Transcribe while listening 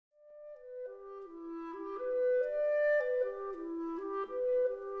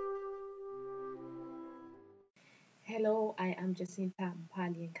Hello, I am Jacinta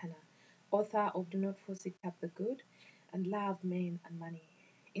Mpali, author of Do Not Forsake Tap the Good and Love, Men and Money.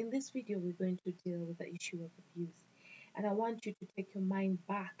 In this video, we're going to deal with the issue of abuse. And I want you to take your mind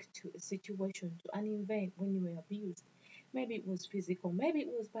back to a situation, to an event when you were abused. Maybe it was physical, maybe it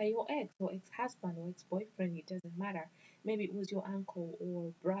was by your ex or ex-husband or ex-boyfriend, it doesn't matter. Maybe it was your uncle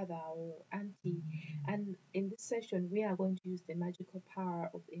or brother or auntie. And in this session, we are going to use the magical power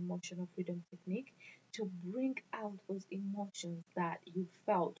of the emotional freedom technique to bring out those emotions that you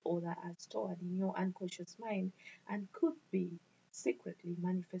felt or that are stored in your unconscious mind and could be secretly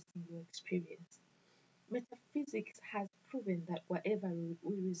manifesting your experience. Metaphysics has proven that whatever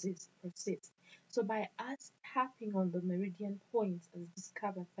we resist persists. So, by us tapping on the meridian points as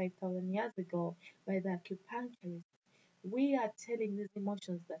discovered 5,000 years ago by the acupuncturist, we are telling these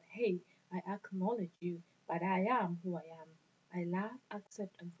emotions that, hey, I acknowledge you, but I am who I am. I love,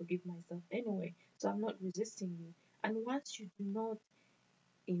 accept, and forgive myself anyway, so I'm not resisting you. And once you do not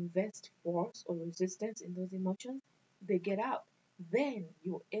invest force or resistance in those emotions, they get out. Then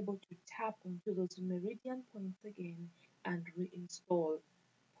you're able to tap onto those meridian points again and reinstall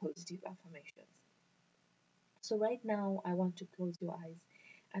positive affirmations. So, right now, I want to close your eyes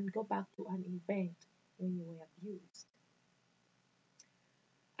and go back to an event when you were abused.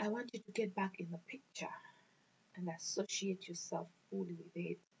 I want you to get back in the picture and associate yourself fully with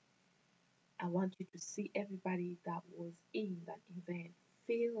it. I want you to see everybody that was in that event,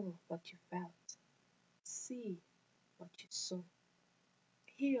 feel what you felt, see what you saw,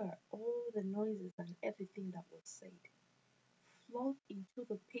 hear all the noises and everything that was said. Float into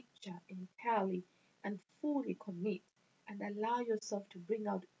the picture entirely and fully commit and allow yourself to bring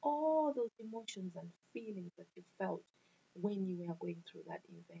out all those emotions and feelings that you felt when you were going through that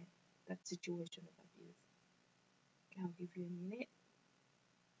event, that situation of abuse. I'll give you a minute.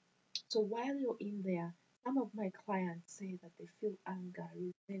 So while you're in there, some of my clients say that they feel anger,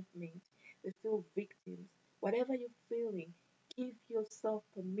 resentment, they feel victims. Whatever you're feeling, give yourself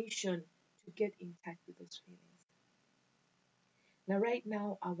permission to get in touch with those feelings. Now, right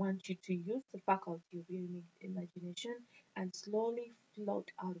now, I want you to use the faculty of your imagination and slowly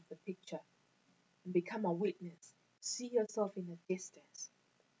float out of the picture and become a witness. See yourself in the distance.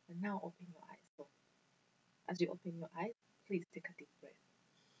 And now open your eyes. So, as you open your eyes, please take a deep breath.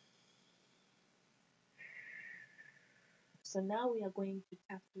 So now we are going to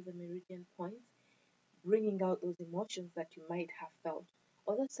tap through the meridian points, bringing out those emotions that you might have felt.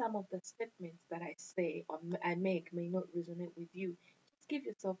 Although some of the statements that I say or I make may not resonate with you, just give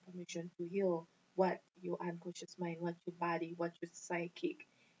yourself permission to heal what your unconscious mind, what your body, what your psychic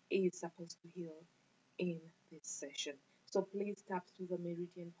is supposed to heal in this session. So please tap through the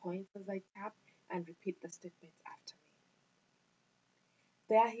meridian points as I tap and repeat the statements after me.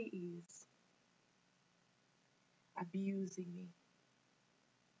 There he is, abusing me,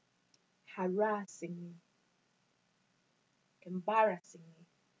 harassing me, embarrassing me,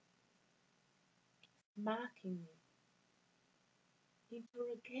 mocking me,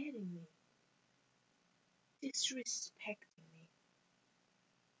 interrogating me, disrespecting me.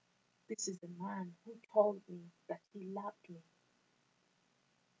 This is the man who told me that he loved me.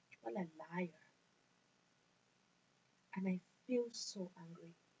 What a liar. And I feel so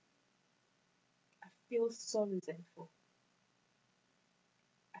angry. I feel so resentful.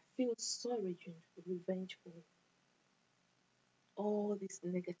 I feel so revengeful. All these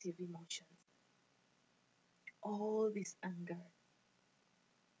negative emotions, all this anger,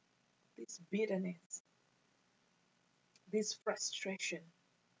 this bitterness, this frustration,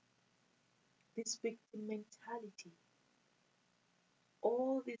 this victim mentality,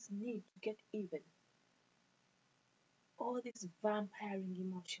 all this need to get even, all these vampiring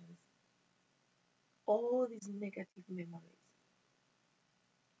emotions, all these negative memories.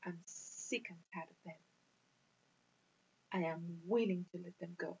 I'm sick and tired of them. I am willing to let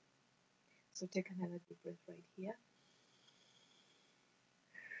them go. So take another deep breath right here.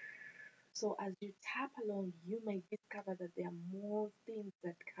 So as you tap along, you may discover that there are more things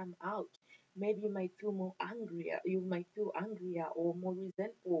that come out. Maybe you might feel more angrier, you might feel angrier or more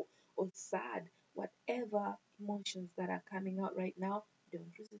resentful or sad. Whatever emotions that are coming out right now,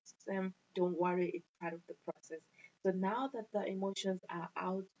 don't resist them. Don't worry, it's part of the process. So now that the emotions are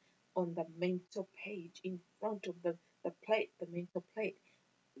out on the mental page in front of the plate, the mental plate,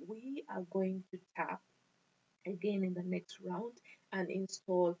 we are going to tap again in the next round and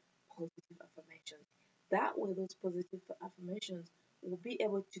install positive affirmations. That way, those positive affirmations will be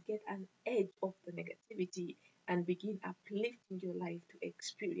able to get an edge of the negativity and begin uplifting your life to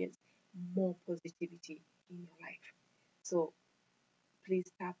experience more positivity in your life. So please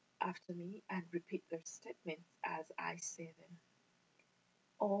tap after me and repeat their statements as I say them.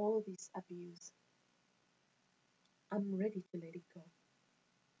 All this abuse, I'm ready to let it go.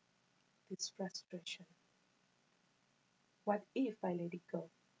 This frustration, what if I let it go?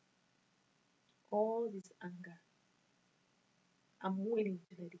 All this anger, I'm willing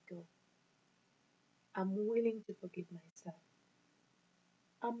to let it go. I'm willing to forgive myself.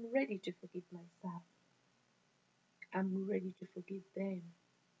 I'm ready to forgive myself. I'm ready to forgive them.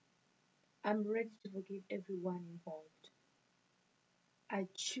 I'm ready to forgive everyone involved. I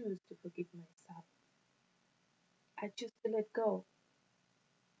choose to forgive myself. I choose to let go.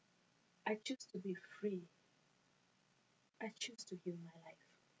 I choose to be free. I choose to heal my life.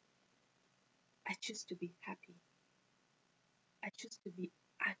 I choose to be happy. I choose to be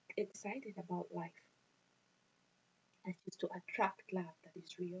excited about life. I choose to attract love that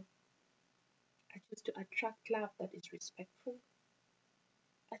is real. I choose to attract love that is respectful.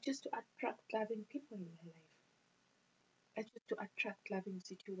 I choose to attract loving people in my life. I choose to attract loving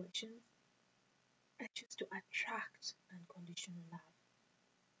situations. I choose to attract unconditional love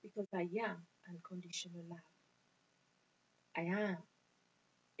because I am unconditional love. I am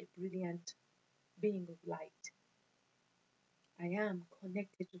a brilliant being of light. I am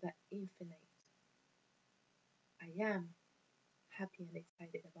connected to the infinite. I am happy and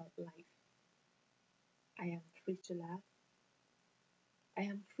excited about life. I am free to love. I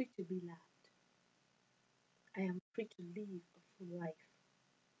am free to be loved. I am free to live a full life.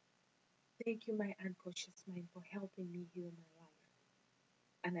 Thank you, my unconscious mind, for helping me heal my life.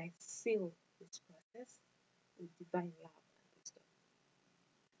 And I seal this process with divine love and wisdom.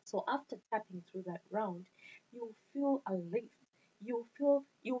 So after tapping through that round, you'll feel a lift. You'll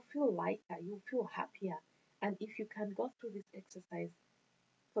feel lighter. You'll feel happier. And if you can go through this exercise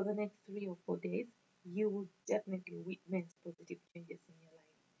for the next 3 or 4 days, you will definitely witness positive changes in your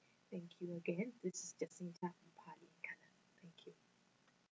life. Thank you again. This is Jacinta.